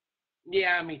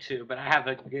 Yeah, me too. But I have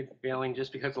a good feeling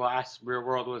just because the last Real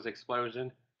World was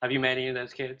Explosion. Have you met any of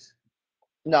those kids?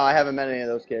 No, I haven't met any of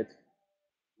those kids.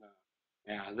 No.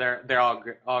 Yeah, they're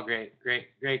all great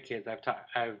kids.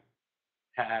 I've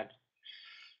had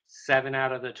 7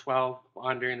 out of the 12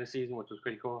 on during the season, which was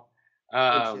pretty cool. Good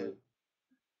Um,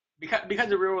 shit.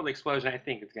 because of Real World Explosion, I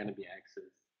think it's gonna be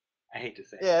X's. I hate to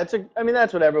say it. Yeah, I mean,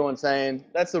 that's what everyone's saying.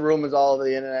 That's the rumors all over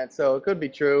the internet. So it could be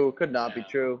true. It could not be Yeah,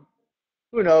 true.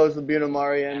 Who knows with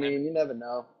Mari? I and mean, you never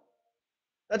know.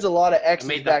 That's a lot of I X's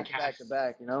made that back to back cast. to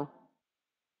back.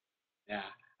 Yeah,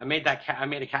 I made a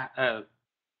cat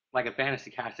like a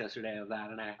fantasy cast yesterday of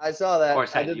that, and I of I saw that.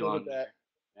 course I had did you look at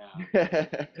on there.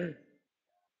 that. Yeah.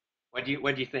 What do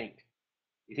you think?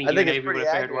 You think I you think and it's Avery would pretty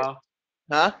have fared accurate. well?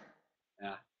 Huh?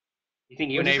 Yeah. You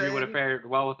think you and What'd you Avery say, would have Andy? fared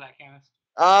well with that cast?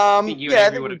 You think you and Yeah,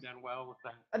 Avery would have done well with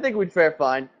that? I think we'd fare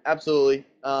fine. Absolutely.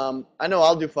 I know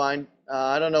I'll do fine.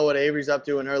 I don't know what Avery's up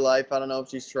to in her life. I don't know if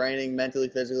she's training mentally,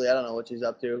 physically. I don't know what she's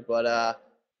up to, but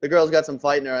the girl's got some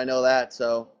fight in her. I know that,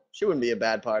 so she wouldn't be a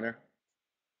bad partner.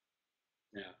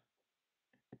 Yeah.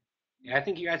 Yeah, I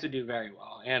think you guys would do very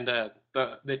well. And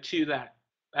the two that,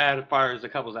 as far as the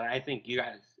couples, that I think you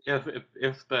guys,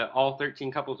 if the all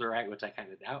 13 couples are right, which I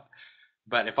kind of doubt,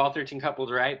 but if all 13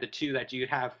 couples are right, the two that you'd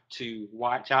have to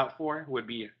watch out for would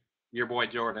be your boy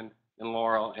Jordan and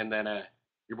Laurel, and then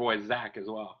your boy Zach as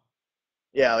well.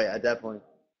 Yeah, oh yeah, definitely.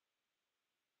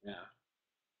 Yeah.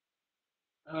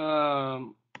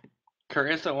 Um,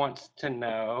 Carissa wants to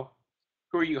know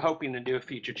who are you hoping to do a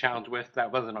future challenge with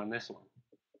that wasn't on this one?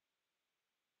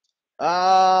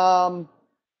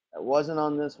 It wasn't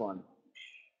on this one.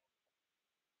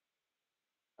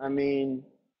 I mean,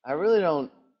 I really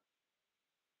don't.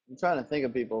 I'm trying to think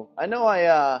of people. I know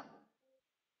I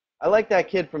like that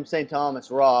kid from St. Thomas,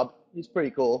 Rob. He's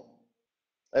pretty cool.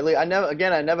 I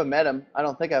never met him. I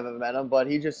don't think I've ever met him, but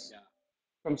he just Yeah,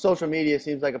 from social media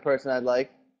seems like a person I'd like.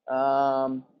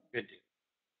 Um, good dude.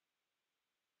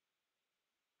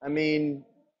 I mean,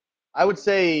 I would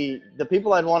say the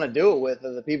people I'd want to do it with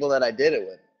are the people that I did it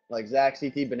with, like Zach,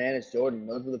 CT, Bananas, Jordan.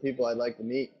 Those are the people I'd like to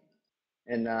meet,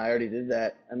 and I already did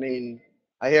that. I mean,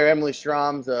 I hear Emily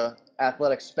Strom's a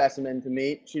athletic specimen to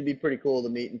meet. She'd be pretty cool to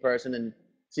meet in person and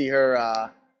see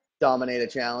her dominate a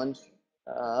challenge.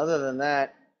 Other than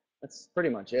that, that's pretty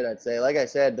much it. I'd say. Like I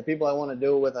said, the people I want to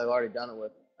do it with, I've already done it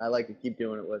with. I like to keep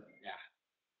doing it with. Yeah,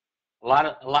 a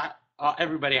lot.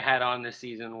 Everybody I had on this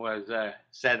season was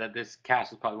said that this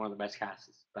cast was probably one of the best casts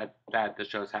that the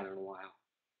show's had in a while.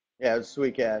 Yeah, it was a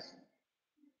sweet cast.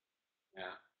 Yeah.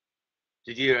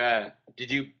 Did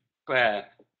you uh,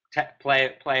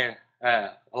 play a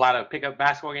lot of pickup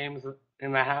basketball games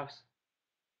in the house?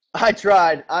 I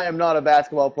tried. I am not a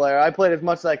basketball player. I played as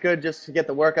much as I could just to get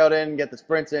the workout in, get the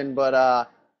sprints in, but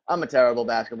I'm a terrible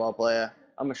basketball player.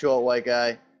 I'm a short white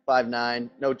guy, 5'9",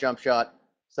 no jump shot.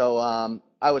 So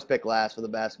I was picked last for the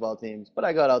basketball teams, but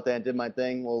I got out there and did my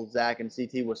thing. Well, Zach and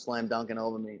CT were slam dunking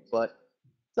over me, but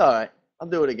it's all right. I'll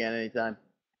do it again anytime.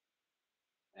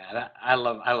 Yeah, I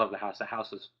love the house. The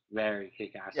house was very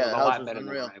kick ass. It Yeah, was the a house lot was better than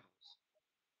unreal. Rivals.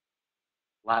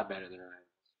 A lot better than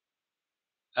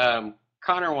Rivals.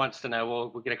 Connor wants to know.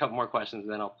 We'll get a couple more questions,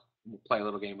 and then we'll play a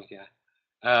little game with you.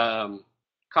 Um,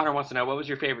 Connor wants to know what was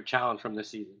your favorite challenge from this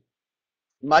season?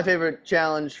 My favorite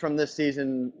challenge from this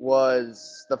season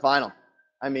was the final.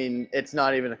 I mean, it's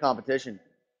not even a competition.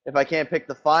 If I can't pick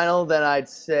the final, then I'd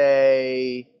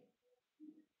say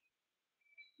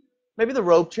maybe the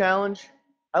rope challenge.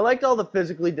 I liked all the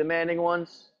physically demanding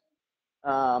ones,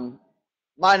 um,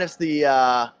 minus the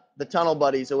tunnel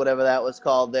buddies or whatever that was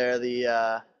called there.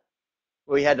 The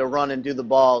where we had to run and do the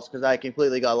balls because I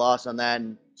completely got lost on that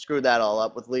and screwed that all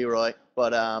up with Leroy.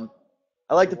 But I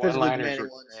like Your the physically one-liners demanding were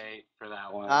ones. great for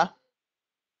that one. Huh?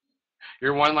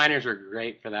 Your one-liners were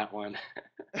great for that one.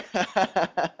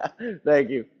 Thank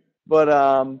you. But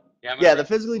Yeah, yeah, the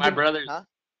physically my dem- brother's huh?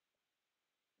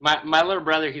 my little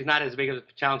brother. He's not as big of a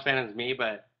challenge fan as me,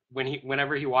 but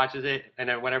whenever he watches it and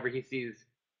then whenever he sees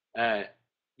uh,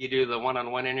 you do the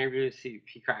one-on-one interviews, he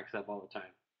cracks up all the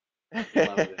time. He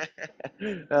loves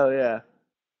it. Hell yeah.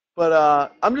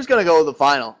 But I'm just gonna go with the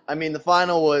final. I mean, the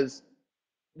final was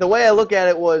the way I look at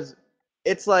it was,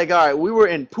 it's like, all right, we were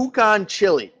in Pucón,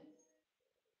 Chile,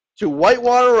 to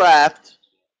whitewater raft,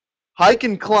 hike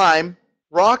and climb,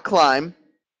 rock climb,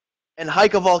 and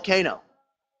hike a volcano.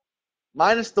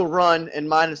 Minus the run and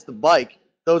minus the bike,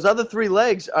 those other three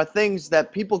legs are things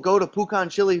that people go to Pucón,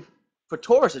 Chile for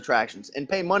tourist attractions and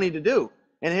pay money to do.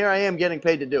 And here I am getting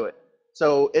paid to do it.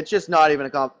 So it's just not even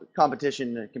a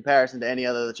competition in comparison to any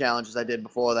other of the challenges I did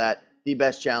before that. The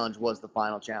best challenge was the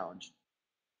final challenge.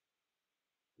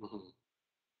 Mm-hmm.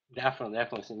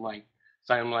 Definitely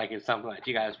seem like it's something that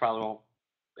you guys probably won't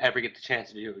ever get the chance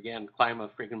to do again. Climb a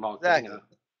freaking Exactly. volcano.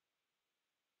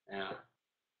 Yeah.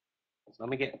 So let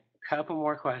me get a couple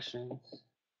more questions.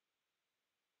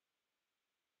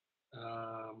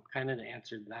 Kind of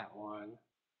answered that one.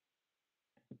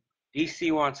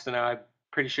 DC wants to know. I'm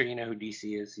pretty sure you know who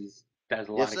DC is. He does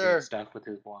a Yes, lot of great sir. stuff with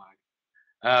his blog.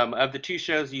 Of the two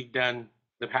shows you've done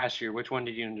the past year, which one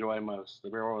did you enjoy most, the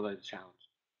Real World or the Challenge?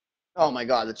 Oh my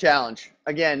God, the challenge.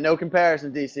 Again, no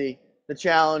comparison, DC. The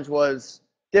challenge was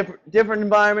different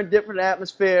environment, different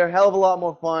atmosphere, hell of a lot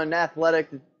more fun, athletic,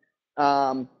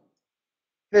 um,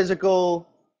 physical,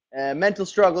 mental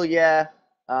struggle, yeah.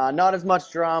 Not as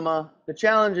much drama. The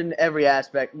challenge in every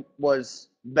aspect was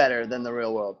better than the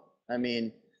real world. I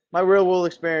mean, my real world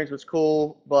experience was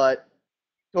cool, but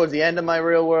towards the end of my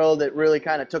real world, it really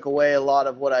kind of took away a lot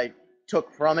of what I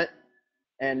took from it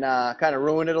and kind of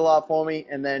ruined it a lot for me.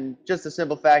 And then just the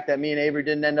simple fact that me and Avery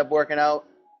didn't end up working out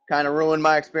kind of ruined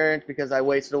my experience because I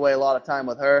wasted away a lot of time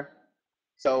with her.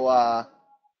 So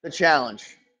the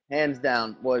challenge, hands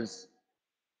down, was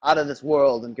out of this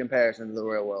world in comparison to the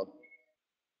real world.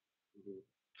 Mhm.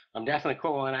 I'm definitely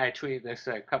cool, and I tweeted this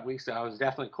a couple weeks ago. I was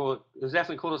definitely cool. It was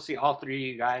definitely cool to see all three of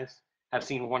you guys have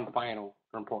seen one final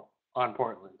from on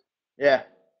Portland. Yeah,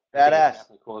 I think it's badass.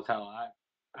 definitely cool as hell.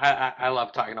 I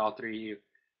love talking to all three of you.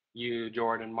 You,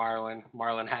 Jordan, Marlon.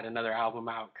 Marlon had another album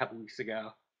out a couple weeks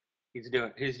ago. He's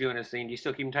doing his thing. Do you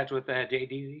still keep in touch with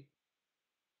JDZ?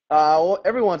 Well,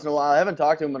 every once in a while, I haven't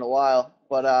talked to him in a while,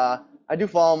 but I do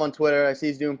follow him on Twitter. I see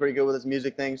he's doing pretty good with his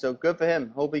music thing, so good for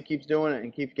him. Hope he keeps doing it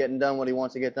and keeps getting done what he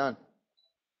wants to get done.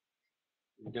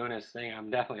 Doing his thing. I'm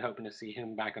definitely hoping to see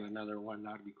him back on another one.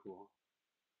 That would be cool.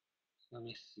 Let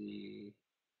me see.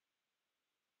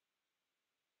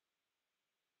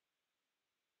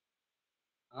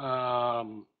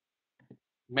 Um,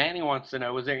 Manny wants to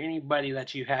know: was there anybody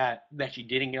that you had that you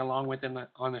didn't get along with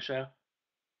on the show?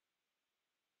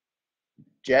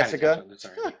 You kind of touched Jessica, on this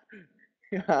already.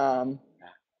 um,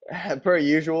 Yeah. per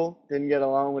usual, didn't get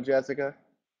along with Jessica.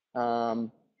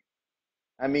 Um,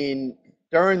 I mean,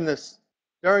 during this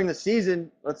during the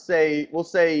season, we'll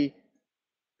say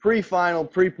pre-final,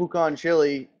 pre-Pucon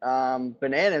Chili,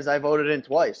 Bananas, I voted in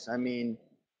twice. I mean,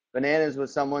 Bananas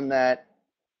was someone that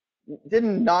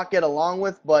didn't not get along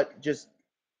with, but just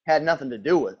had nothing to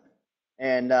do with.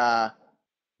 And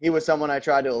he was someone I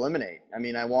tried to eliminate. I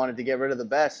mean, I wanted to get rid of the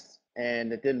best,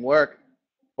 and it didn't work.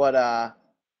 But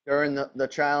during the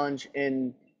challenge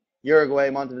in Uruguay,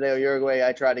 Montevideo, Uruguay,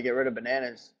 I tried to get rid of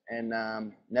Bananas, and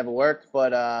never worked.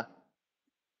 But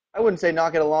I wouldn't say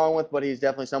not get along with, but he's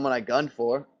definitely someone I gunned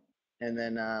for. And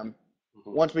then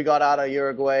Hmm. once we got out of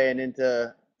Uruguay and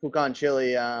into Pucan,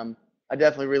 Chile, I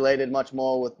definitely related much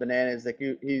more with Bananas. Like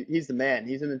he's the man.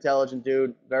 He's an intelligent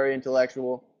dude, very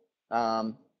intellectual,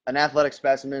 an athletic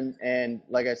specimen, and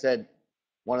like I said,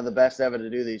 one of the best ever to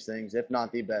do these things, if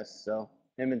not the best. So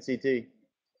him and CT.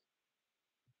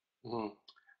 Hmm.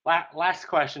 Last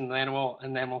question, then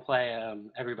we'll play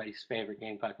everybody's favorite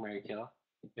game, Fuck Mary Kill,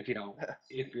 if you don't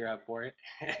if you're up for it.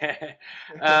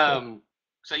 um,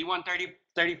 so you won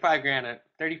 35 grand,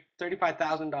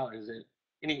 $35,000.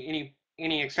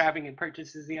 Any extravagant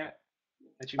purchases yet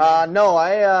that you made? No,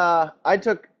 I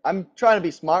took. I'm trying to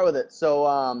be smart with it. So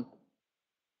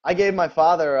I gave my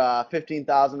father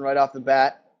 15,000 right off the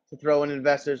bat to throw in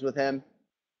investors with him,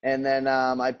 and then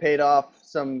I paid off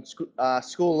some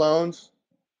school loans,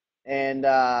 and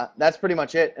that's pretty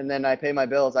much it. And then I pay my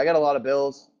bills. I got a lot of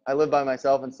bills. I live by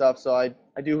myself and stuff, so I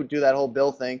do that whole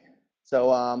bill thing. So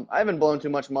I haven't blown too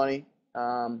much money.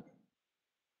 Um,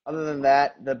 Other than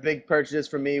that, the big purchase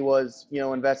for me was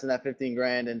investing that 15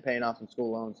 grand and paying off some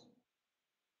school loans.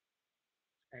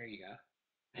 There you go.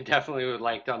 I definitely would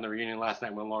liked on the reunion last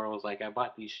night when Laura was like, "I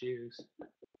bought these shoes."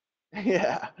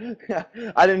 Yeah,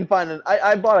 I didn't find it.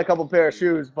 I bought a couple pair of She-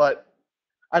 shoes, but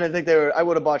I didn't think they were. I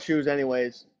would have bought shoes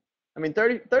anyways. I mean,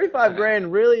 35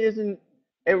 grand really isn't.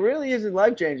 It really isn't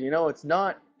life changing. It's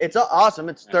not. It's awesome.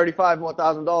 It's Yeah,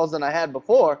 $35,000 more than I had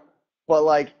before. But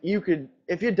like, you could,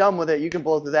 if you're done with it, you can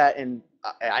blow through that in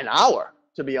an hour.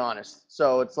 To be honest,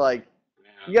 so it's like yeah.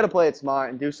 you got to play it smart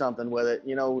and do something with it.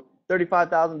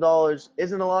 $35,000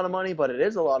 isn't a lot of money, but it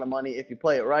is a lot of money if you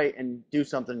play it right and do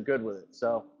something good with it.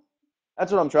 So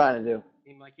that's what I'm trying to do.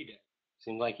 Seemed like you did.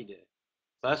 Seemed like you did.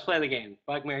 So let's play the game.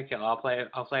 Fuck Mary Kill. I'll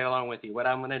play along with you. What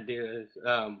I'm gonna do is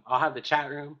I'll have the chat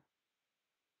room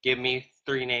give me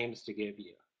three names to give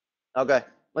you. Okay,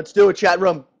 let's do it, chat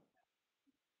room.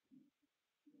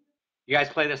 You guys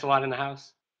play this a lot in the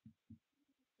house?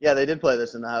 Yeah, they did play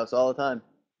this in the house all the time.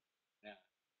 Yeah,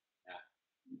 yeah.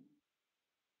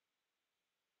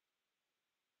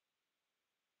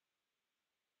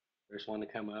 First one to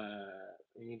come up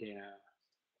any day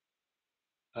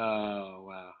now. Oh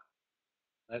wow.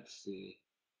 Let's see.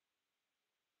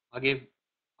 I'll give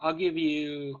I'll give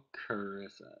you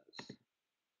Carissa's.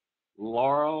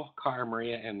 Laurel, Cara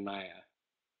Maria, and Naya.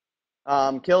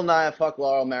 Kill Nia, fuck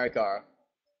Laurel, marry Cara.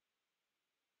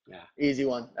 Yeah. Easy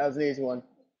one. That was an easy one.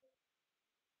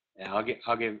 Yeah, I'll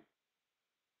give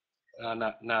no,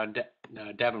 no,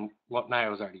 no, Devin. Well, Naya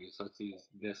was already used, so let's use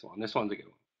this one. This one's a good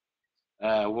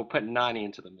one. We'll put Nani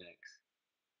into the mix.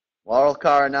 Laurel,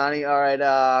 Cara, Nani. All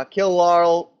right. Kill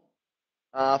Laurel.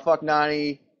 Fuck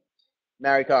Nani.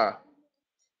 Marry Cara.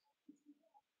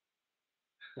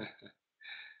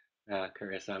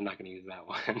 Carissa, I'm not gonna use that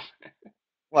one.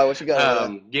 Why? What you got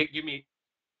over Give me.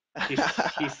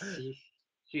 there?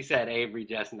 She said Avery,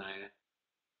 Jess, Naya.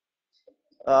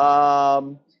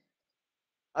 um,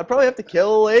 I'd probably have to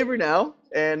kill Avery now,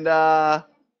 and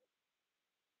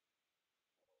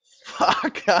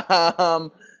fuck. You're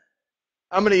I'm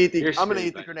gonna screwed, eat the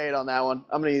buddy. grenade on that one.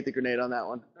 I'm gonna eat the grenade on that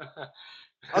one.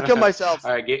 I'll kill myself.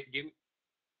 All right,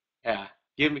 yeah,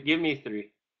 give me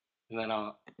three, and then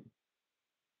I'll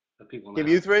let people in the Give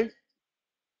you house know. three.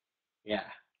 Yeah.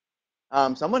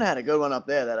 Someone had a good one up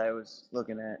there that I was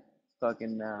looking at.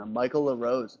 Fucking Michael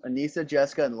LaRose, Anissa,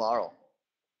 Jessica, and Laurel.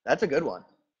 That's a good one.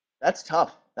 That's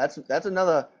tough. That's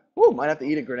another. Whoo, might have to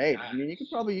eat a grenade. I mean,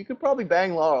 Gosh. you could probably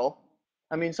bang Laurel.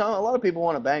 I mean, a lot of people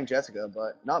want to bang Jessica,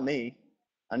 but not me.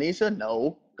 Anissa,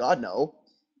 no. God, no.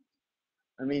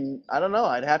 I mean, I don't know.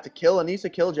 I'd have to kill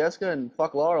Anissa, kill Jessica, and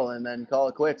fuck Laurel, and then call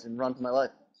it quits and run for my life.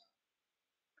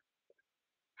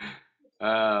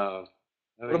 Uh,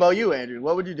 let What me about you, see. Andrew?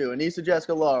 What would you do? Anissa,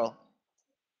 Jessica, Laurel.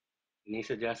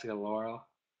 Nisa, Jessica, Laurel.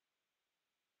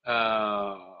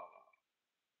 Oh,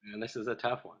 man, this is a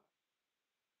tough one.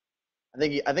 I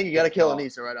think you got to It, kill well,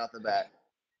 Anissa right off the bat.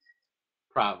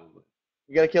 probably.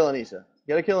 You got to kill Anissa. You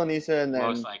got to kill Anissa, and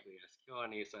Most then likely, yes. Kill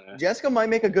Nisa. Jessica might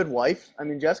make a good wife. I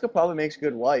mean, Jessica probably makes a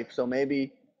good wife. So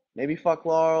maybe fuck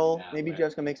Laurel. Yeah, Maybe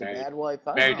Jessica makes a marry, bad wife. I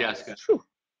don't marry know. Jessica. Phew.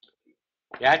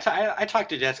 Yeah, I talk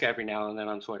to Jessica every now and then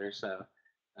on Twitter, so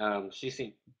she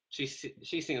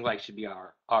seems like she'd be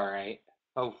all right.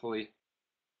 Hopefully,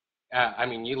 I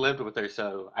mean, you lived with her,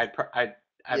 so I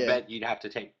Yeah. bet you'd have to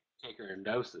take her in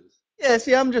doses. Yeah.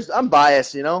 See, I'm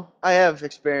biased. I have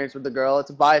experience with the girl. It's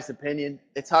a biased opinion.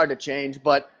 It's hard to change,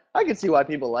 but I can see why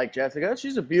people like Jessica.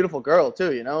 She's a beautiful girl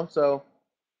too. So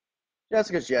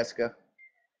Jessica's Jessica.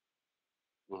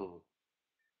 Hmm.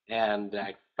 And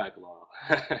I fuck Laurel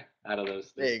out of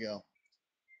those There three. you go.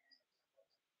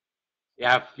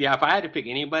 If I had to pick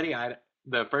anybody,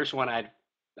 the first one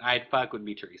I'd fuck would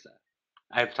be Teresa.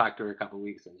 I've talked to her a couple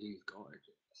weeks and she's gorgeous.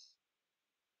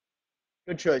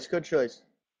 Good choice. Good choice.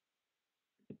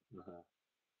 Uh-huh.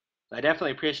 I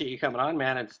definitely appreciate you coming on,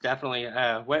 man. It's definitely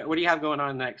what do you have going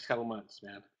on in the next couple months,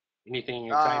 man? Anything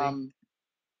exciting? Um,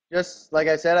 just like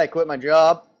I said, I quit my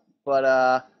job, but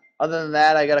other than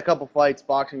that, I got a couple fights,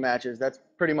 boxing matches. That's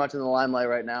pretty much in the limelight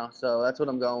right now. So that's what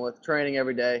I'm going with. Training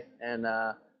every day and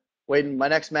waiting. My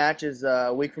next match is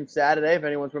a week from Saturday. If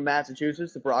anyone's from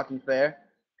Massachusetts, the Brockton Fair,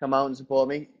 come out and support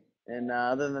me. And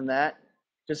other than that,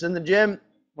 just in the gym,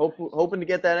 hoping to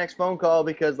get that next phone call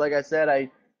because, like I said,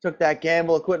 I took that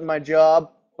gamble of quitting my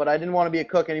job, but I didn't want to be a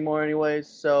cook anymore, anyways.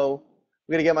 So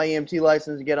I'm gonna get my EMT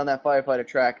license and get on that firefighter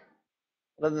track.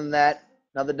 Other than that,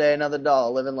 another day, another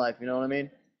dollar, living life. You know what I mean?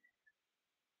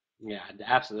 Yeah,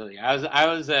 absolutely.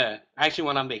 I actually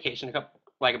went on vacation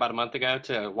about a month ago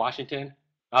to Washington.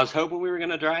 I was hoping we were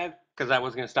gonna drive because I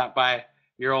was gonna stop by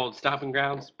your old stomping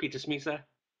grounds, Pizza Smisa.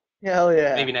 Hell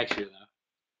yeah. Maybe next year though.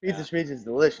 Pizza Yeah, Schmitz is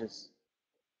delicious.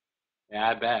 yeah,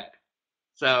 I bet.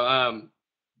 So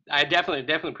I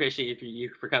definitely appreciate you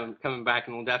for coming back,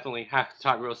 and we'll definitely have to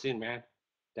talk real soon, man.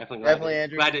 Definitely Definitely,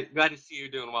 Andrew. glad to see you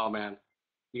doing well, man.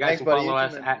 You guys Thanks, can buddy. You follow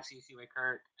too, us man. at CCWay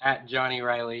Kurt, at Johnny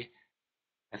Reilly.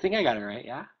 I think I got it right,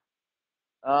 yeah.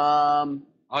 Um,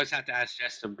 Always have to ask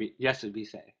just to be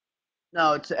safe.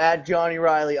 no, it's at Johnny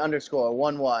Reilly underscore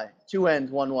one Y, two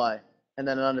N's, one Y, and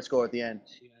then an underscore at the end.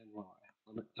 GNY.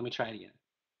 Let me try it again.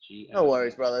 No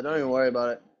worries, GNY. brother. Don't even worry about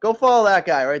it. Go follow that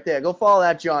guy right there. Go follow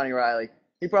that Johnny Reilly.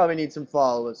 He probably needs some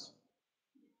followers.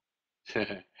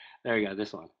 There we go.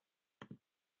 This one.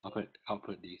 I'll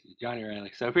put DC Johnny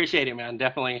Reilly. So appreciate it, man.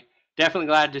 Definitely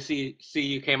glad to see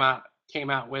you came out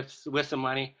with some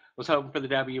money. Was hoping for the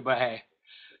W, but hey, Me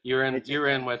you too, were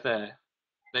man. in with the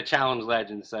challenge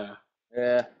legend. So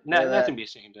Yeah, hear nothing to that. be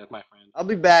ashamed of, my friend. I'll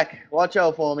be back. Watch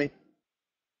out for me.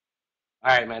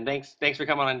 All right, man. Thanks for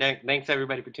coming on. Thanks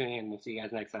everybody for tuning in. We'll see you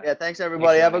guys next time. Yeah, thanks Thanks,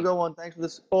 everybody. Have a Johnny. good one. Thanks for the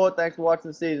support. Thanks for watching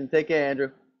the season. Take care,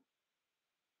 Andrew.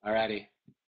 All righty.